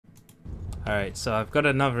Alright, so I've got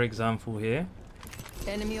another example here.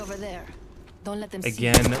 Enemy over there. Don't let them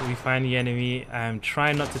Again, see. we find the enemy. I'm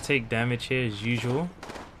trying not to take damage here as usual.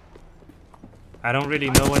 I don't really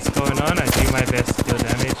know what's going on. I do my best to deal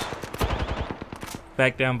damage.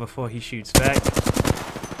 Back down before he shoots back.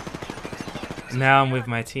 Now I'm with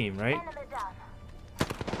my team, right?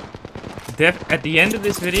 At the end of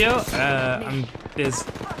this video, there's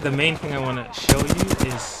the main thing I want to show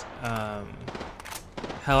you is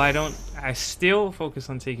how I still focus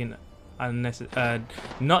on taking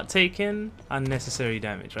not taking unnecessary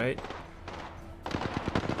damage, right?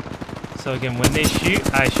 So again, when they shoot,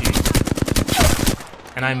 I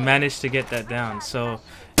shoot, and I managed to get that down. So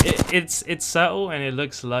it's subtle and it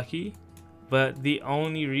looks lucky, but the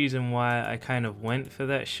only reason why I kind of went for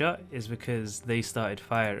that shot is because they started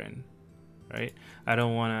firing, right? I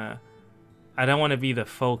don't want to be the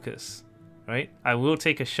focus, right? I will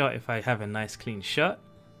take a shot if I have a nice clean shot,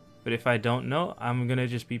 but if I don't know, I'm gonna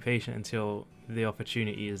just be patient until the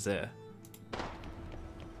opportunity is there.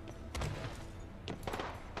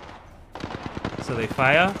 So they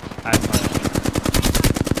fire, I fire.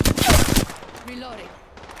 Reloading.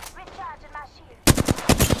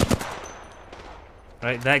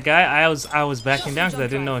 Right, that guy, I was backing down because I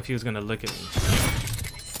didn't know if he was gonna look at me.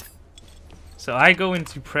 So I go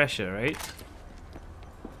into pressure, right?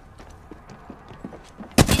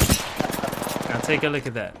 Now take a look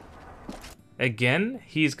at that. Again,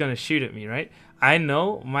 he's gonna shoot at me, right? I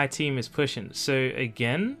know my team is pushing, so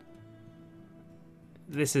again,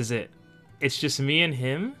 this is it. It's just me and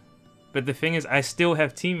him, but the thing is, I still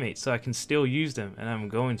have teammates, so I can still use them, and I'm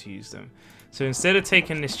going to use them. So instead of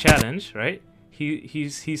taking this challenge, right?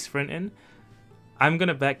 He's sprinting. I'm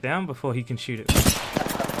gonna back down before he can shoot at me,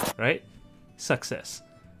 right? Success.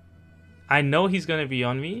 I know he's gonna be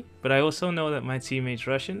on me, but I also know that my teammate's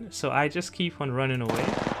rushing, so I just keep on running away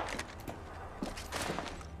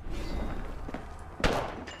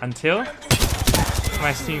until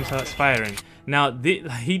my team starts firing. Now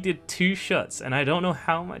he did 2 shots, and I don't know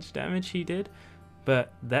how much damage he did,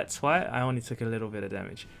 but that's why I only took a little bit of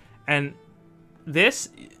damage. And this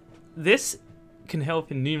can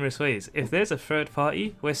help in numerous ways. If there's a third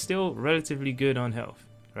party, we're still relatively good on health,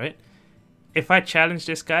 right? If I challenge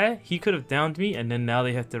this guy, he could have downed me, and then now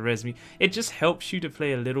they have to res me. It just helps you to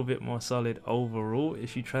play a little bit more solid overall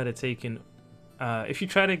if you try to take in, if you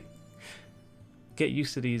try to get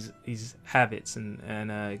used to these habits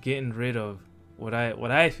and getting rid of what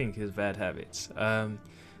I think is bad habits.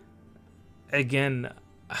 Again,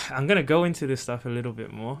 I'm gonna go into this stuff a little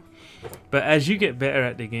bit more, but as you get better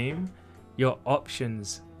at the game, your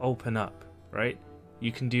options open up, right?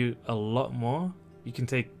 You can do a lot more. You can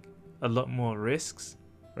take a lot more risks,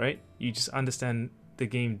 right? You just understand the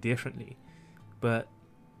game differently. But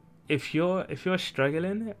if you're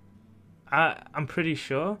struggling, I'm pretty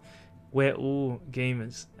sure we're all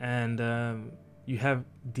gamers, and you have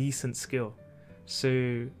decent skill.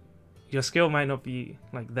 So your skill might not be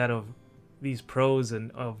like that of these pros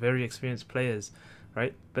and very experienced players,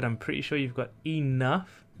 right? But I'm pretty sure you've got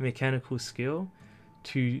enough mechanical skill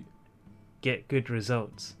to get good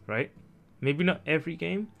results, right? Maybe not every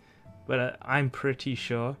game, but I'm pretty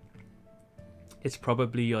sure it's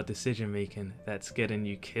probably your decision making that's getting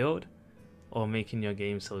you killed or making your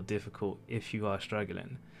game so difficult if you are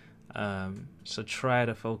struggling. So try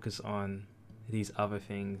to focus on these other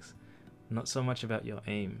things, not so much about your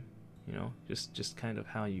aim, you know, just kind of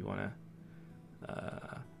how you want to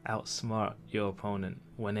outsmart your opponent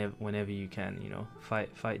whenever you can, you know,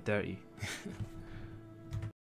 fight dirty.